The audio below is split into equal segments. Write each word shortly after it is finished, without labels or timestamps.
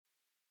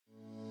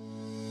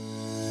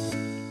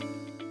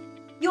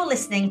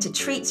listening to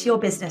Treat Your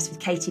Business with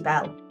Katie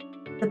Bell,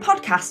 the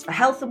podcast for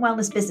health and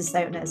wellness business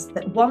owners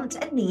that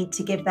want and need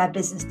to give their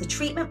business the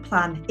treatment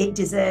plan it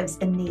deserves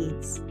and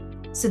needs,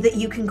 so that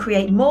you can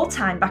create more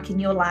time back in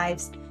your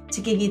lives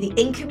to give you the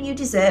income you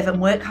deserve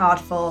and work hard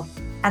for,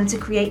 and to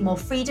create more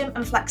freedom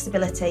and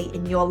flexibility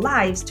in your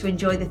lives to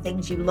enjoy the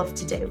things you love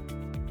to do.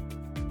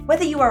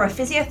 Whether you are a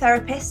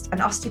physiotherapist, an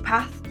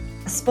osteopath,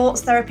 a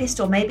sports therapist,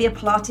 or maybe a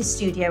Pilates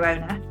studio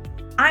owner,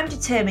 I'm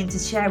determined to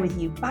share with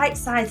you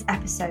bite-sized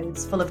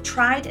episodes full of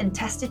tried and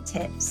tested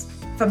tips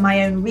from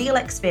my own real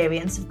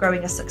experience of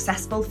growing a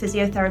successful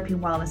physiotherapy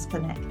and wellness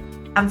clinic,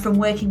 and from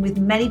working with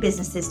many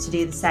businesses to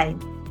do the same.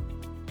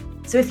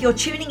 So if you're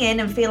tuning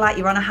in and feel like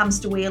you're on a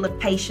hamster wheel of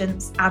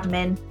patients,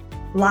 admin,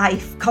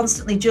 life,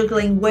 constantly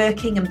juggling,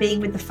 working and being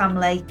with the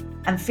family,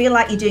 and feel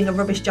like you're doing a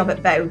rubbish job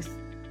at both,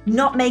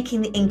 not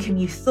making the income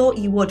you thought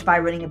you would by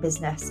running a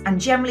business, and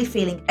generally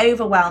feeling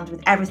overwhelmed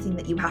with everything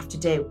that you have to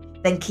do,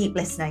 then keep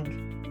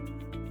listening.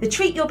 The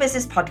Treat Your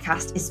Business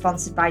podcast is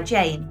sponsored by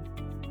Jane.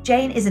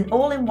 Jane is an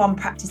all-in-one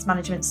practice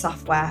management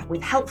software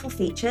with helpful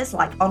features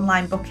like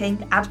online booking,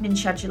 admin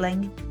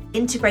scheduling,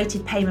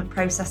 integrated payment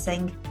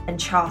processing, and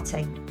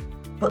charting.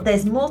 But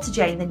there's more to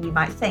Jane than you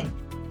might think.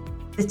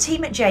 The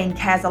team at Jane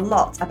cares a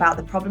lot about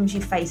the problems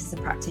you face as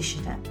a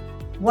practitioner.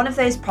 One of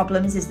those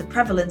problems is the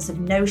prevalence of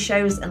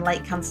no-shows and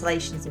late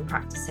cancellations in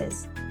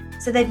practices.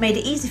 So they've made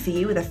it easy for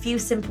you with a few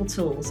simple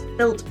tools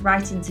built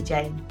right into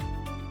Jane.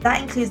 That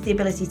includes the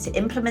ability to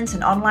implement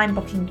an online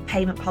booking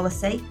payment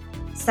policy,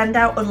 send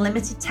out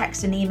unlimited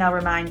text and email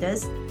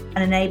reminders, and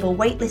enable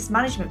waitlist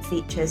management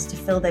features to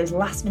fill those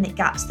last-minute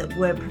gaps that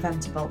weren't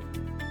preventable.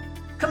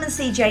 Come and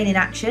see Jane in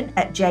action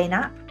at Jane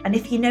App, and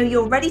if you know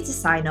you're ready to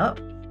sign up,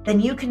 then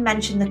you can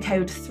mention the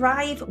code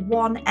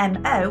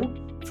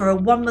THRIVE1MO for a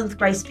 1-month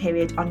grace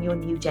period on your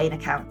new Jane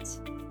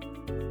account.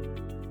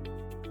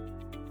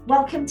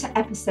 Welcome to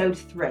episode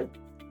 3,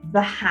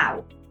 the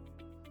how.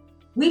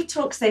 We've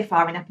talked so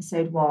far in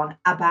episode 1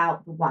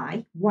 about the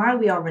why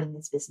we are running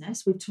this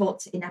business. We've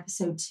talked in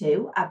episode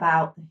 2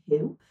 about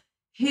the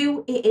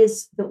who it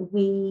is that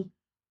we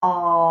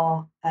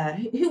are,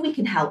 who we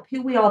can help,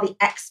 who we are the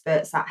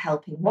experts at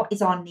helping, what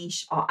is our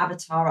niche, our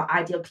avatar, our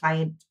ideal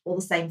client, all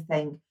the same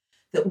thing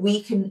that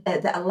we can,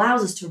 that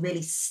allows us to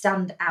really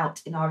stand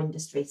out in our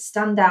industry,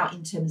 stand out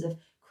in terms of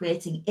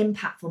creating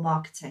impactful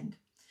marketing.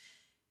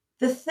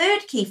 The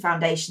third key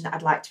foundation that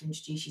I'd like to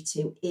introduce you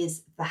to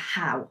is the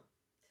how.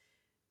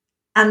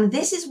 And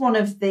this is one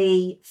of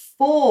the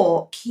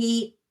 4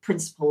 key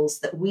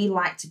principles that we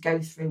like to go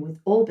through with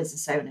all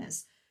business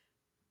owners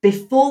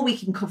before we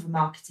can cover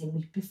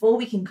marketing, before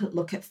we can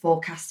look at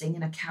forecasting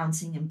and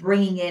accounting and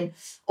bringing in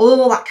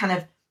all that kind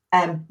of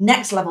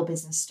next level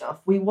business stuff.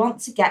 We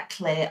want to get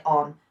clear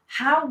on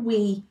how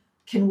we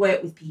can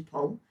work with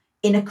people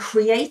in a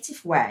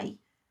creative way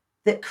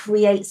that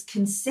creates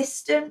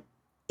consistent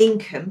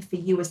income for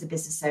you as a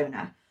business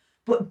owner,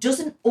 but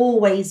doesn't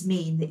always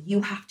mean that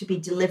you have to be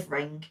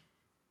delivering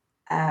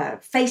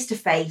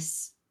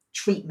face-to-face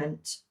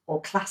treatment or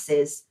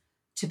classes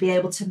to be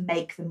able to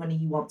make the money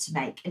you want to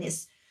make. And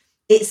it's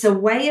a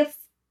way of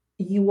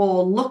you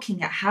all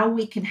looking at how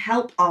we can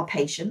help our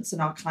patients and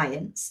our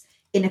clients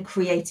in a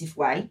creative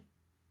way,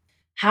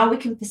 how we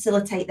can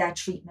facilitate their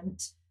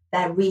treatment,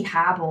 their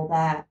rehab, or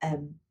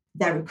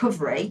their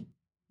recovery,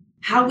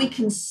 how we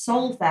can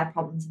solve their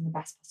problems in the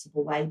best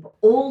possible way, but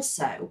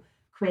also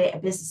create a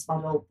business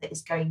model that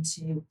is going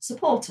to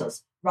support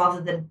us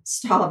rather than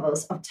starve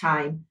us of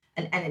time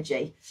and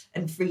energy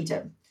and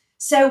freedom.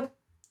 So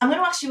I'm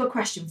going to ask you a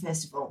question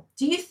first of all.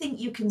 Do you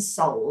think you can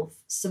solve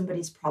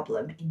somebody's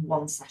problem in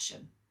one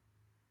session?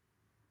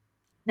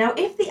 Now,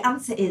 if the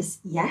answer is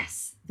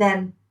yes,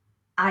 then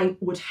I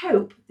would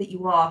hope that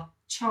you are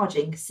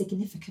charging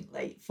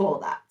significantly for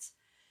that.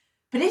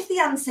 But if the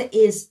answer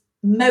is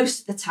most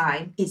of the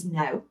time is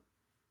no,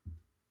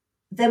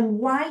 then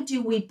why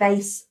do we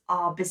base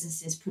our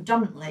businesses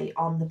predominantly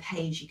on the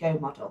pay-as-you-go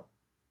model?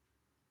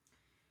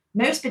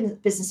 Most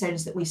business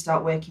owners that we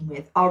start working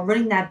with are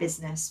running their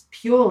business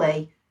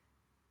purely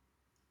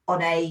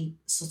on a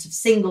sort of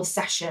single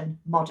session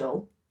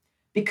model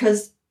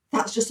because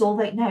that's just all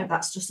they know.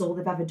 That's just all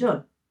they've ever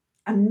done.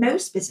 And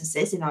most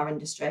businesses in our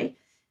industry,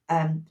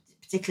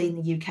 particularly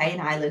in the UK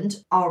and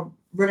Ireland, are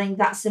running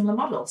that similar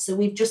model. So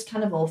we've just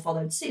kind of all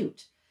followed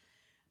suit.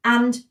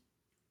 And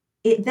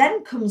it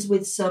then comes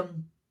with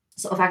some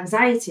sort of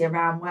anxiety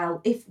around,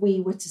 well, if we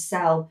were to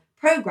sell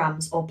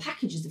programs or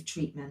packages of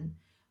treatment,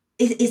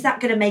 is that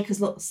going to make us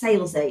look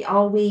salesy?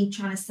 Are we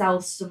trying to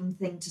sell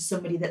something to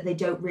somebody that they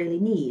don't really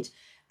need?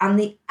 And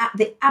the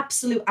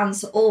absolute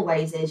answer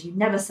always is you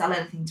never sell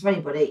anything to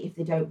anybody if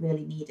they don't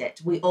really need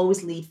it. We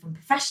always lead from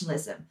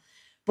professionalism.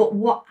 But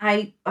what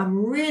I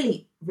am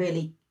really,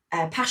 really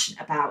passionate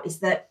about is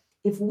that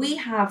if we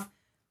have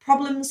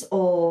problems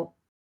or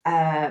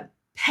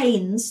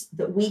pains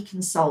that we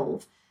can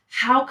solve,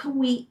 how can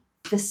we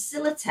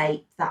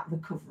facilitate that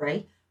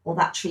recovery or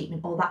that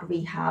treatment or that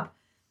rehab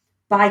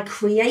by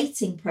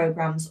creating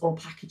programs or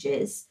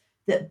packages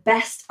that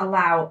best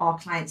allow our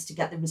clients to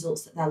get the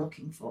results that they're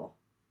looking for?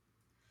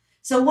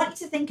 So I want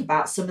you to think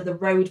about some of the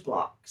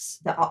roadblocks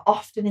that are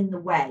often in the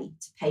way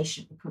to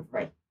patient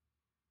recovery.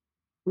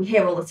 We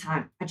hear all the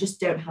time, I just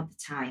don't have the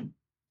time.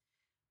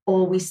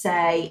 Or we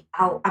say,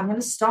 I'm going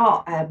to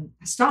start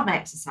my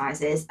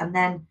exercises, and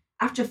then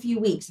after a few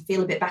weeks, I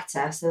feel a bit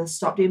better, so I'll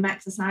stop doing my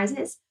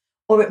exercises.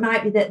 Or it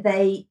might be that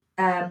they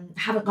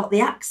haven't got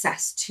the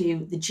access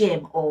to the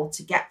gym or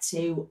to get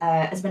to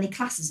as many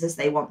classes as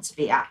they want to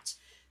be at.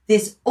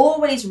 There's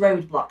always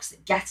roadblocks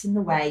that get in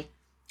the way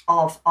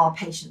of our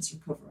patients'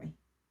 recovery.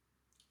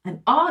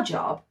 And our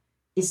job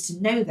is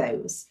to know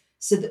those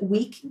so that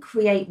we can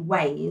create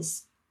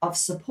ways of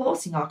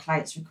supporting our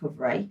clients'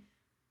 recovery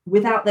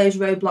without those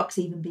roadblocks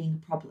even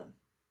being a problem.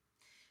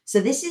 So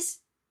this is,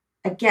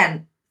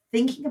 again,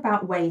 thinking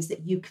about ways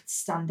that you could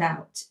stand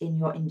out in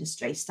your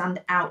industry,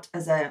 stand out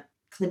as a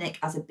clinic,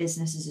 as a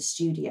business, as a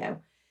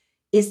studio,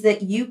 is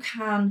that you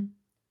can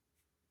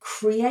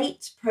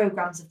create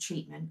programs of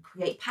treatment,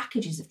 create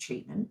packages of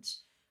treatment,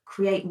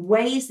 create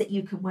ways that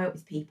you can work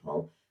with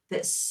people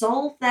that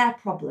solve their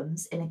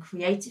problems in a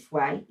creative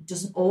way. It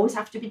doesn't always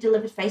have to be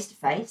delivered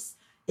face-to-face.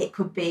 It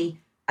could be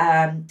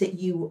that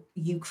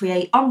you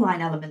create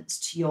online elements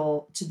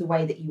to the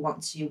way that you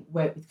want to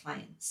work with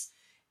clients.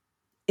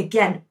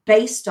 Again,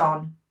 based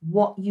on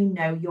what you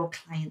know your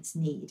clients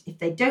need. If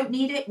they don't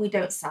need it, we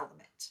don't sell them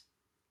it.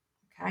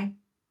 Okay.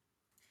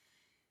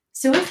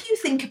 So if you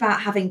think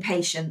about having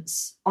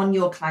patients on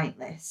your client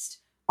list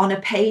on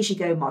a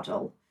pay-as-you-go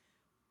model,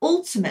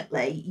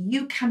 ultimately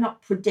you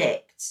cannot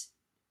predict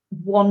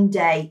one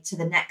day to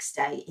the next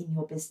day in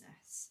your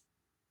business.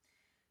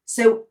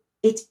 So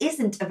it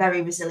isn't a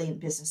very resilient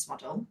business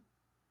model,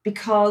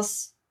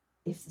 because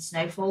if the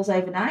snow falls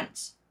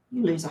overnight,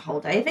 you lose a whole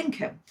day of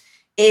income.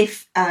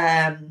 If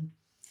the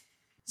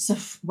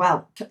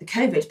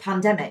COVID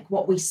pandemic,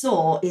 what we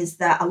saw is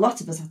that a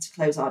lot of us had to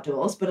close our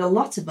doors, but a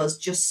lot of us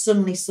just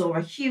suddenly saw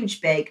a huge,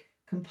 big,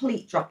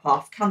 complete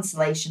drop-off,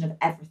 cancellation of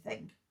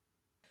everything.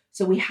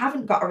 So we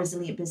haven't got a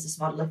resilient business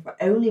model if we're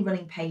only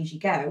running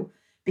pay-as-you-go,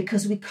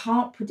 because we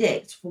can't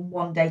predict from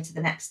one day to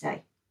the next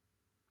day.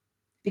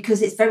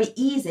 Because it's very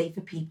easy for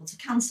people to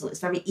cancel.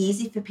 It's very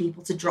easy for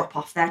people to drop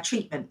off their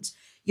treatment.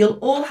 You'll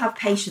all have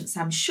patients,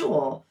 I'm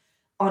sure,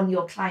 on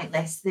your client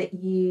list that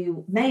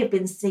you may have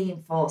been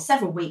seeing for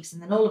several weeks,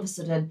 and then all of a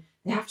sudden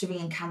they have to ring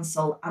and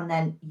cancel, and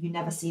then you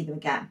never see them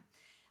again.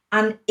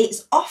 And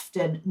it's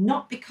often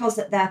not because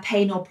that their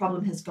pain or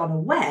problem has gone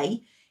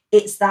away,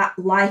 it's that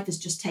life has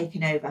just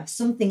taken over.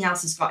 Something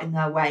else has got in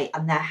their way,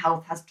 and their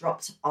health has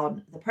dropped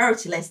on the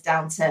priority list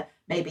down to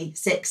maybe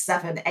 6th,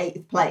 7th,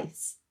 8th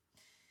place.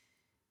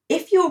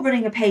 If you're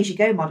running a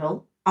pay-as-you-go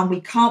model and we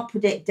can't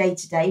predict day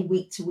to day,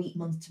 week to week,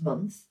 month to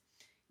month,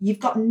 you've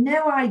got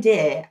no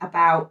idea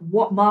about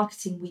what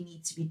marketing we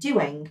need to be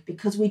doing,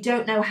 because we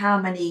don't know how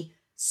many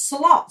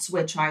slots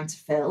we're trying to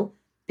fill,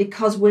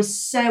 because we're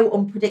so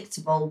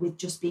unpredictable with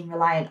just being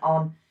reliant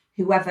on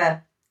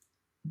whoever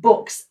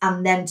books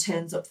and then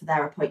turns up for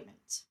their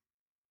appointment.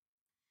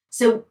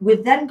 So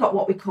we've then got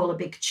what we call a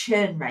big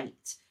churn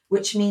rate,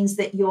 which means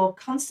that you're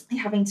constantly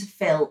having to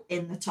fill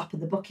in the top of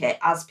the bucket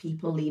as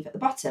people leave at the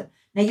bottom.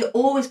 Now, you're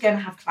always going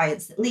to have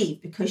clients that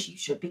leave because you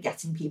should be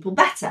getting people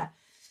better.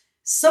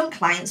 Some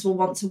clients will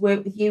want to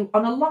work with you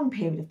on a long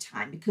period of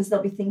time because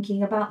they'll be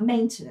thinking about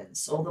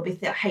maintenance, or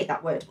I hate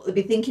that word, but they'll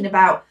be thinking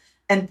about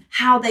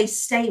how they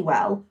stay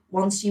well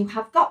once you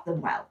have got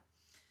them well.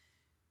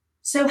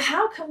 So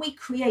how can we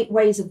create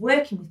ways of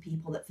working with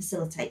people that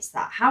facilitates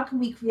that? How can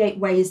we create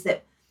ways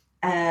that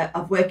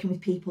of working with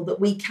people that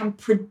we can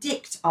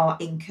predict our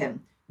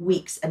income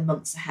weeks and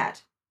months ahead?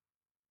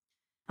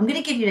 I'm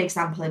going to give you an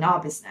example in our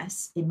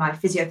business, in my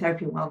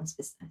physiotherapy and wellness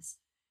business.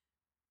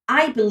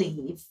 I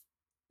believe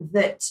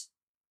that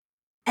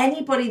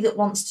anybody that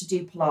wants to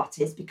do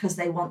Pilates because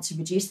they want to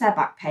reduce their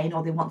back pain,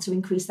 or they want to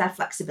increase their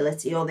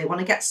flexibility, or they want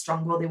to get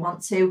stronger, or they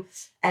want to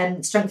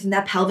strengthen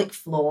their pelvic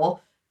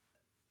floor,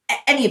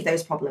 any of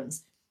those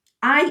problems,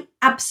 I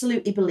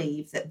absolutely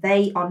believe that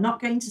they are not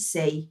going to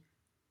see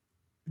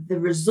the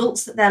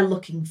results that they're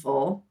looking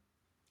for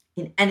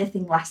in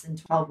anything less than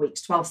 12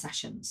 weeks, 12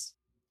 sessions.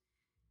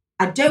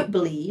 I don't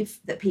believe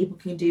that people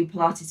can do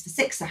Pilates for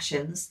 6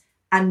 sessions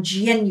and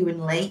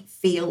genuinely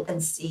feel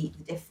and see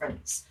the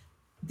difference.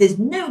 There's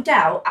no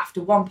doubt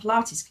after one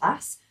Pilates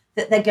class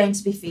that they're going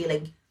to be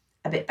feeling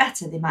a bit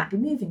better. They might be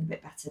moving a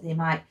bit better.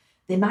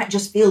 They might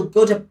just feel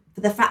good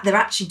for the fact they're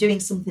actually doing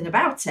something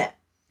about it.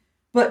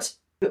 But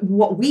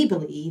what we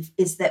believe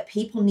is that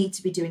people need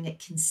to be doing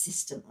it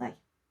consistently.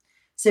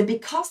 So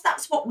because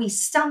that's what we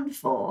stand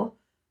for,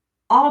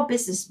 our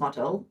business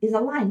model is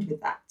aligned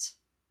with that.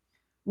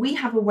 We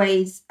have a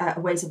ways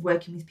of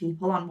working with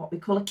people on what we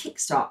call a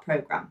Kickstart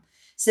program.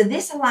 So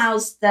this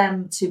allows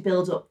them to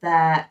build up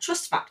their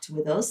trust factor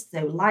with us,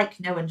 so like,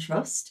 know and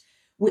trust,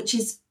 which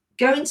is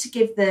going to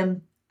give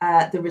them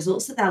the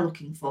results that they're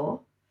looking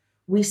for.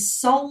 We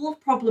solve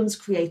problems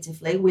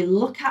creatively. We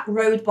look at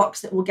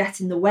roadblocks that will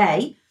get in the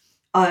way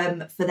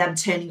for them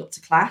turning up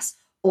to class,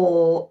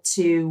 or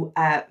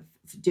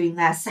doing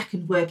their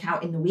second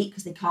workout in the week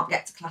because they can't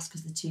get to class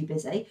because they're too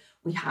busy.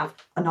 We have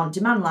an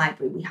on-demand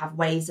library. We have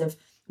ways of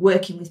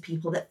working with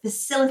people that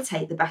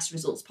facilitate the best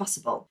results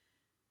possible.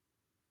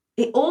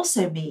 It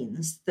also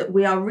means that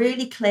we are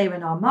really clear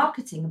in our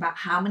marketing about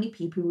how many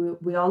people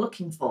we are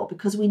looking for,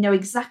 because we know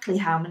exactly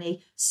how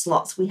many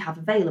slots we have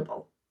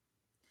available,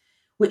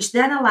 which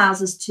then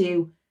allows us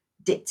to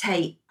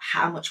dictate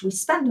how much we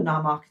spend on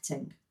our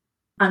marketing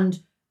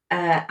and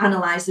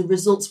analyse the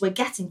results we're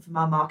getting from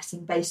our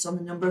marketing based on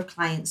the number of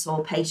clients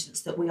or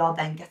patients that we are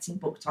then getting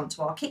booked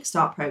onto our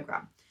Kickstart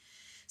programme.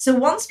 So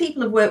once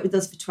people have worked with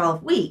us for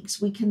 12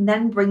 weeks, we can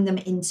then bring them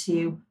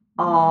into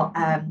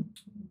our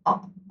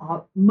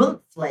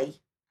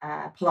monthly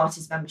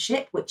Pilates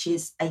membership, which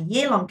is a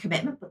year-long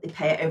commitment, but they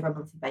pay it over a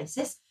monthly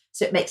basis.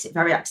 So it makes it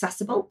very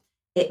accessible.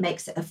 It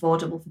makes it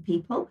affordable for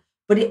people,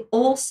 but it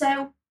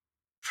also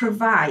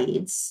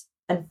provides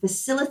and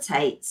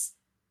facilitates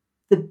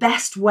the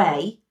best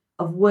way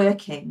of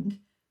working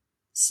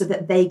so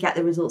that they get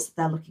the results that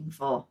they're looking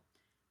for.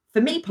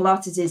 For me,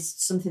 Pilates is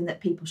something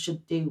that people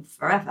should do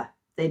forever.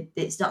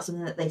 It's not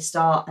something that they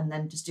start and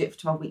then just do it for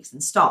 12 weeks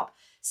and stop.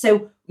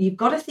 So you've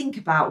got to think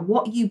about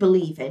what you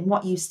believe in,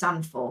 what you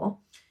stand for,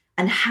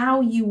 and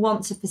how you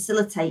want to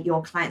facilitate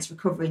your clients'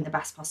 recovery in the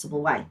best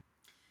possible way.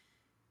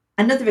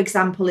 Another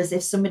example is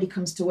if somebody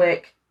comes to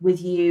work with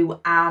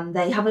you and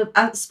they have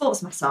a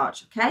sports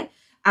massage, okay?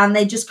 And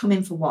they just come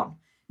in for one.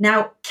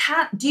 Now,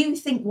 do you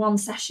think one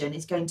session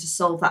is going to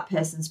solve that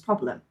person's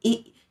problem?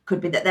 It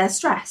could be that they're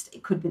stressed.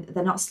 It could be that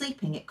they're not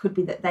sleeping. It could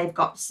be that they've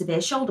got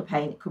severe shoulder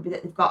pain. It could be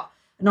that they've got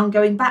an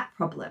ongoing back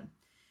problem.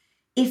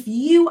 If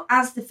you,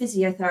 as the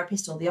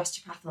physiotherapist or the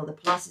osteopath or the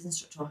Pilates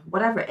instructor, or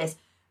whatever it is,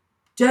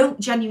 don't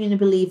genuinely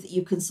believe that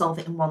you can solve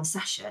it in one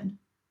session,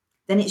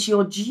 then it's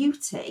your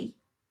duty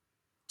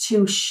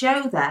to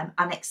show them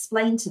and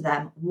explain to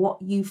them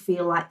what you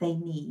feel like they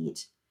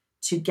need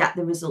to get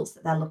the results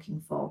that they're looking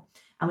for.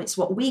 And it's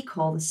what we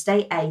call the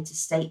state A to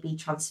state B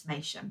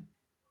transformation.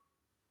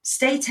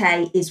 State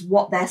A is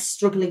what they're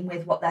struggling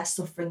with, what they're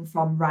suffering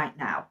from right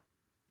now.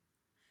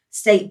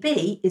 State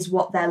B is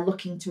what they're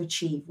looking to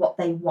achieve, what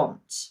they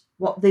want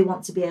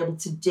to be able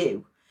to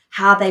do,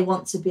 how they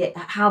want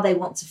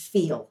to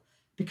feel,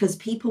 because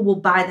people will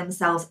buy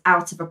themselves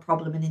out of a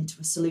problem and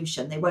into a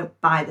solution. They won't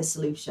buy the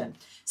solution.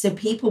 So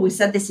we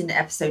said this in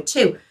episode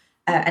 2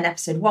 and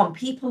episode 1,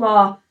 people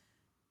are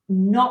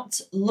not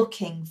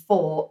looking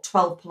for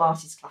 12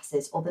 Pilates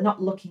classes, or they're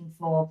not looking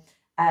for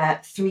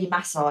 3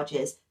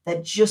 massages.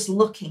 They're just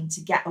looking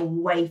to get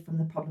away from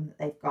the problem that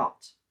they've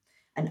got.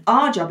 And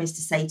our job is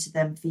to say to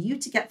them, for you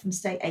to get from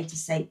state A to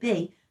state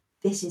B,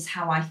 this is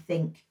how I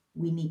think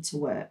we need to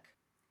work.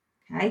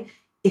 Okay?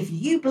 If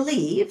you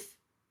believe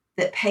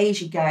that pay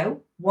as you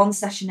go, one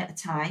session at a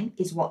time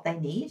is what they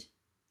need,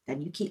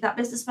 then you keep that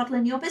business model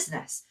in your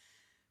business.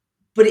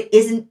 But it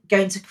isn't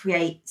going to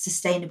create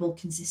sustainable,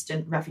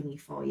 consistent revenue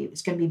for you.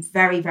 It's going to be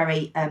very,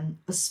 very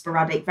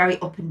sporadic, very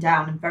up and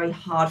down, and very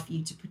hard for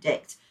you to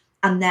predict,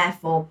 and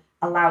therefore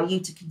allow you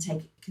to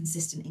take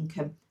consistent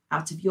income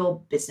out of your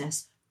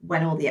business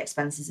when all the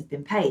expenses have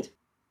been paid.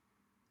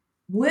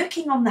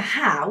 Working on the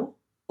how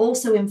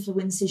also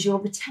influences your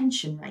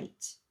retention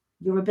rate,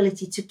 your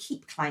ability to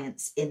keep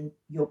clients in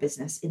your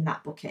business in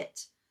that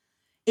bucket.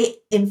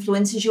 It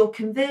influences your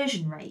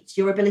conversion rate,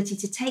 your ability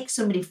to take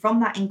somebody from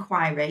that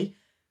inquiry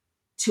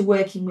to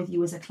working with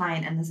you as a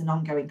client and as an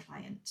ongoing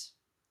client.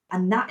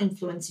 And that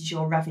influences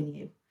your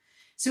revenue.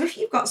 So if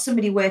you've got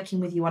somebody working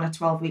with you on a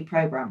 12-week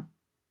program,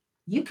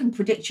 you can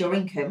predict your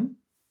income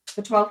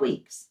for 12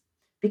 weeks.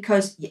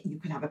 Because you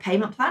could have a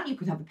payment plan, you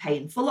could have a pay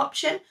in full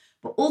option,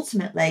 but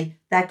ultimately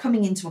they're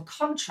coming into a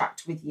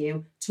contract with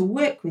you to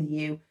work with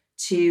you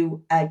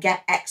to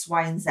get X,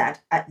 Y, and Z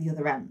at the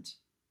other end.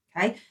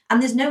 Okay, and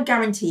there's no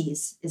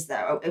guarantees, is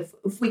there?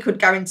 If we could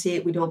guarantee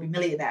it, we'd all be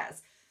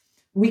millionaires.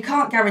 We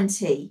can't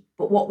guarantee,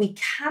 but what we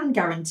can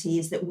guarantee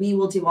is that we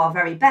will do our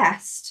very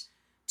best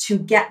to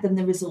get them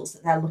the results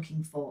that they're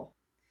looking for.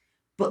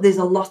 But there's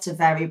a lot of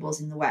variables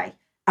in the way.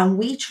 And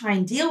we try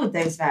and deal with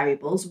those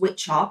variables,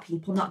 which are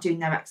people not doing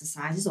their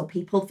exercises or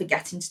people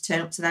forgetting to turn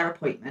up to their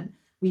appointment.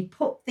 We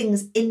put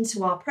things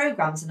into our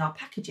programs and our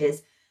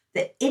packages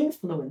that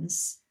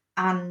influence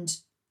and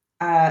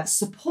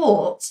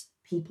support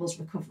people's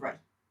recovery.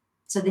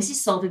 So this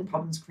is solving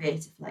problems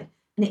creatively,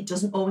 and it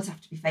doesn't always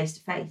have to be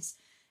face-to-face.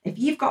 If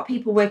you've got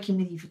people working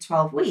with you for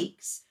 12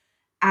 weeks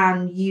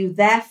and you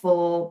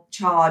therefore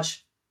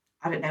charge,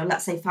 I don't know,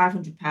 let's say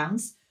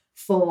 £500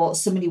 for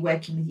somebody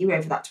working with you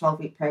over that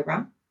 12-week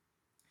program,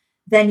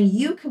 then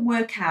you can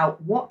work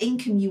out what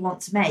income you want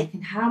to make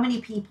and how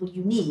many people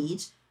you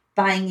need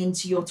buying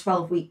into your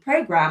 12-week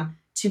program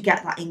to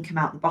get that income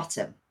out the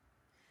bottom.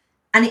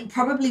 And it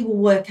probably will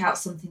work out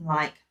something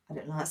like, I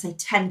don't know, let's say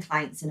 10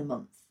 clients in a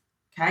month,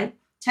 okay?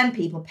 10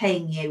 people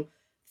paying you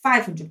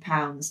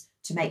 £500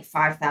 to make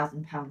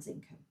 £5,000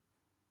 income.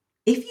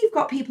 If you've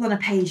got people on a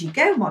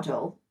pay-as-you-go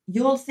model,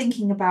 you're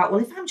thinking about,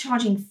 well, if I'm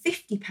charging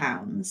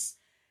 £50,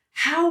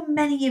 how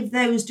many of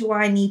those do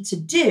I need to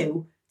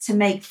do to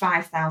make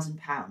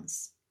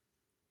 £5,000?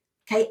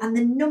 Okay, and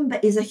the number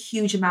is a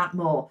huge amount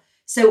more.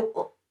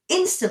 So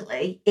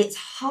instantly, it's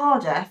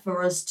harder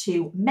for us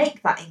to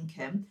make that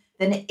income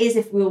than it is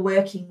if we were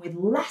working with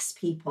less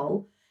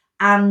people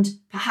and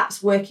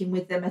perhaps working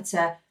with them at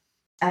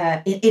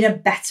in a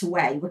better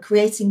way. We're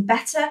creating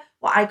better,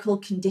 what I call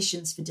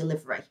conditions for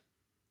delivery.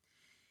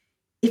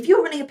 If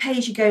you're running a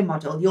pay-as-you-go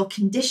model, your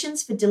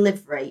conditions for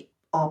delivery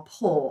are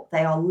poor,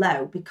 they are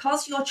low,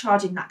 because you're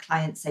charging that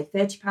client, say,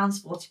 £30,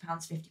 £40,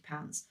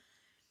 £50.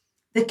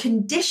 The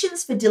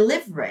conditions for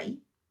delivery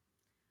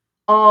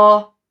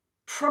are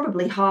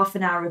probably half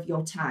an hour of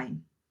your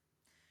time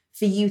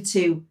for you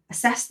to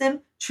assess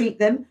them, treat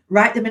them,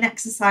 write them an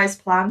exercise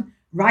plan,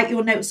 write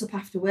your notes up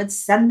afterwards,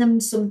 send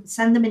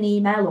them an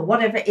email or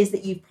whatever it is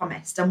that you've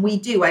promised. And we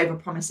do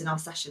overpromise in our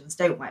sessions,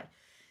 don't we?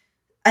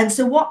 And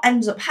so what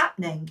ends up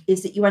happening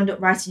is that you end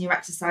up writing your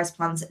exercise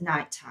plans at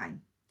night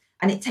time,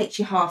 and it takes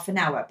you half an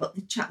hour, but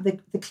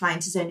the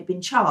client has only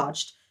been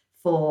charged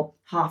for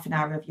half an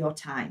hour of your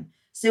time.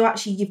 So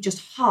actually you've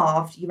just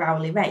halved your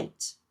hourly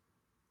rate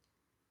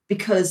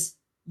because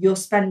you're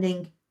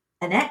spending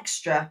an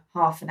extra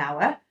half an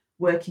hour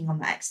working on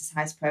the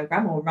exercise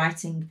program or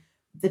writing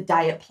the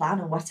diet plan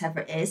or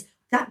whatever it is.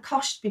 That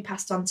cost should be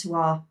passed on to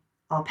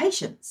our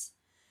patients.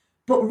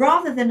 But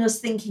rather than us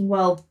thinking,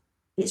 well,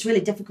 it's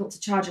really difficult to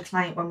charge a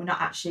client when we're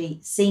not actually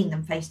seeing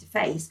them face to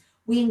face,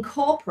 we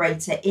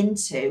incorporate it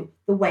into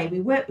the way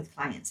we work with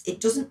clients. It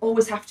doesn't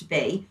always have to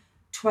be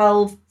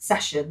 12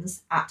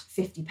 sessions at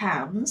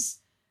 £50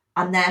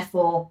 and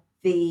therefore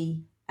the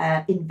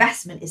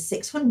investment is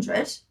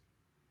 600.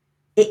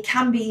 It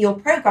can be your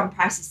program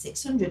price is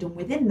 600, and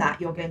within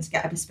that you're going to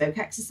get a bespoke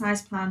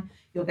exercise plan,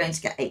 you're going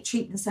to get 8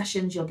 treatment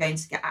sessions, you're going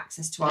to get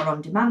access to our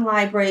on-demand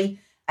library,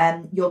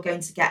 you're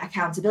going to get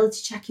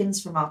accountability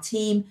check-ins from our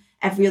team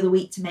every other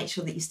week to make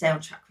sure that you stay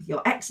on track with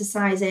your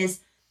exercises.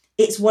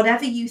 It's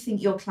whatever you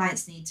think your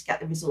clients need to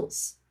get the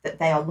results that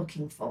they are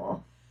looking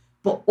for,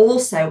 but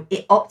also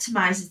it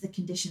optimizes the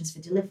conditions for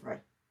delivery.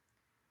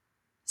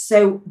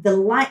 So the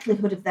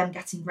likelihood of them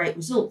getting great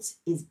results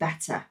is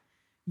better.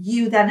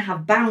 You then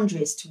have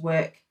boundaries to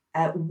work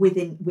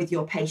with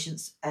your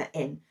patients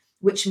in,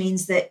 which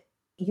means that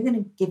you're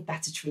going to give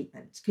better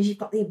treatment because you've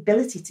got the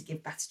ability to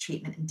give better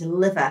treatment and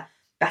deliver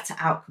better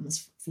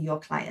outcomes for your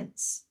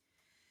clients.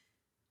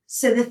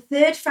 So the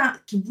third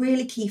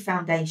really key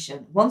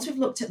foundation, once we've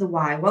looked at the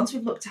why, once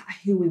we've looked at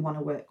who we want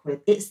to work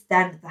with, it's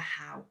then the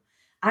how.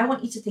 I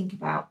want you to think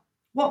about,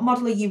 what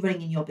model are you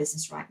running in your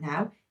business right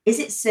now? Is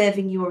it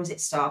serving you or is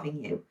it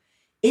starving you?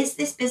 Is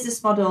this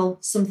business model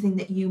something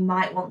that you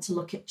might want to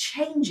look at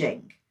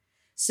changing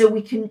so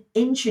we can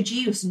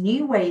introduce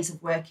new ways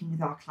of working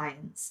with our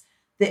clients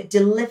that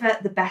deliver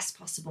the best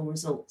possible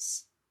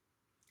results?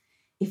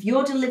 If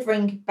you're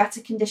delivering better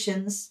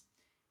conditions,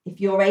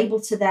 if you're able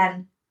to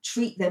then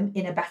treat them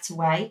in a better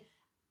way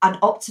and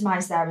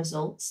optimize their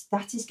results,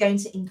 that is going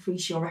to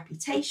increase your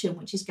reputation,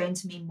 which is going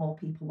to mean more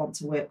people want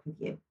to work with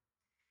you.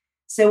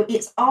 So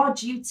it's our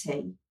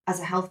duty as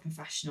a health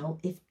professional,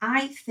 if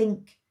I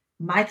think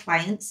my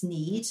clients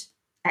need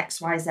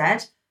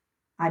XYZ,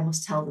 I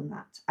must tell them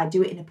that. I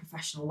do it in a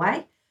professional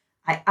way.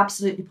 I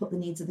absolutely put the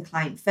needs of the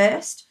client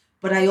first,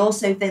 but I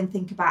also then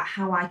think about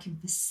how I can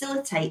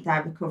facilitate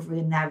their recovery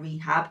and their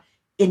rehab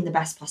in the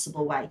best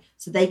possible way.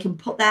 So they can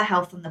put their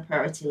health on the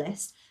priority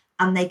list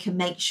and they can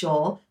make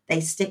sure they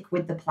stick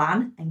with the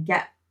plan and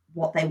get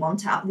what they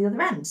want out the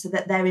other end so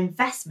that their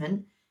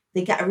investment,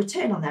 they get a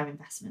return on their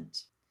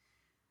investment.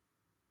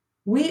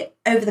 We,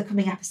 over the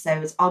coming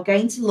episodes, are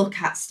going to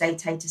look at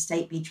state A to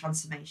state B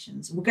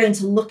transformations. We're going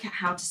to look at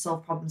how to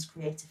solve problems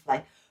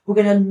creatively. We're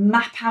going to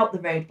map out the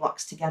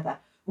roadblocks together.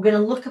 We're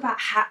going to look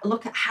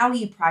at how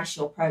you price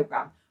your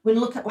program. We're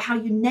going to look at how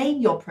you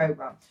name your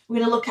program. We're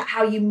going to look at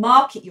how you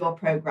market your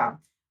program.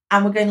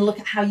 And we're going to look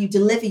at how you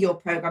deliver your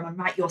program and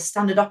write your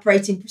standard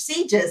operating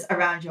procedures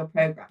around your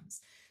programs.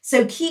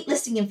 So keep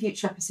listening in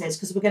future episodes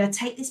because we're going to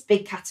take this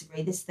big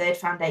category, this third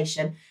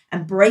foundation,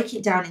 and break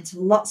it down into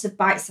lots of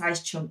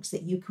bite-sized chunks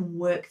that you can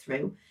work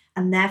through.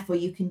 And therefore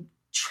you can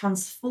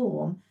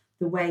transform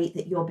the way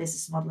that your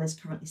business model is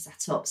currently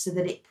set up so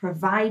that it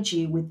provides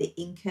you with the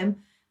income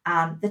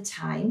and the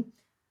time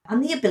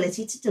and the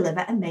ability to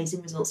deliver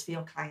amazing results for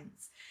your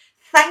clients.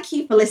 Thank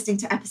you for listening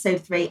to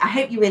episode 3. I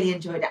hope you really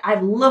enjoyed it.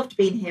 I've loved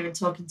being here and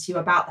talking to you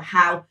about the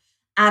how,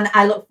 and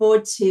I look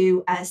forward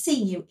to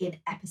seeing you in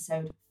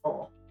episode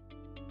 4.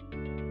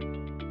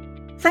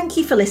 Thank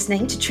you for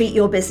listening to Treat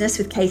Your Business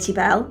with Katie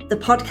Bell, the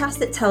podcast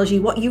that tells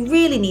you what you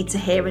really need to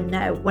hear and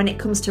know when it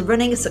comes to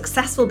running a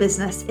successful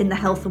business in the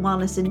health and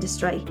wellness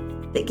industry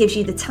that gives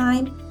you the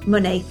time,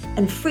 money,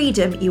 and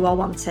freedom you are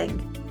wanting.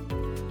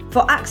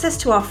 For access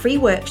to our free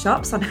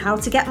workshops on how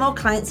to get more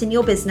clients in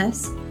your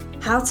business,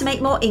 how to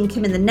make more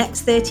income in the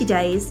next 30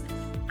 days,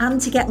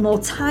 and to get more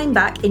time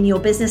back in your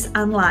business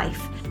and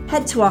life,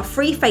 head to our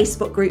free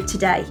Facebook group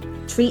today,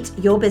 Treat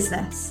Your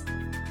Business.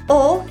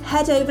 Or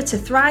head over to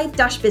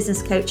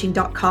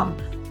thrive-businesscoaching.com.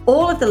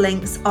 All of the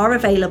links are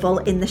available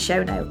in the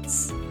show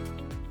notes.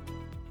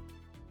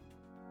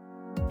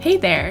 Hey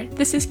there,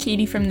 this is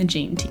Katie from the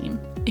Jane team.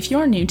 If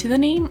you're new to the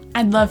name,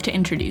 I'd love to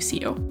introduce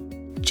you.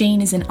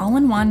 Jane is an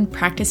all-in-one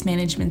practice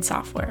management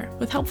software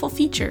with helpful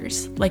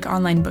features like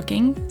online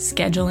booking,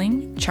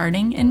 scheduling,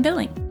 charting, and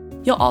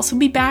billing. You'll also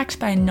be backed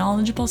by a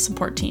knowledgeable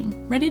support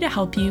team ready to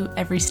help you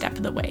every step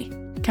of the way.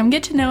 Come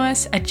get to know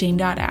us at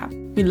jane.app.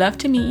 We'd love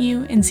to meet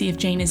you and see if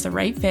Jane is the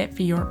right fit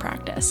for your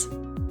practice.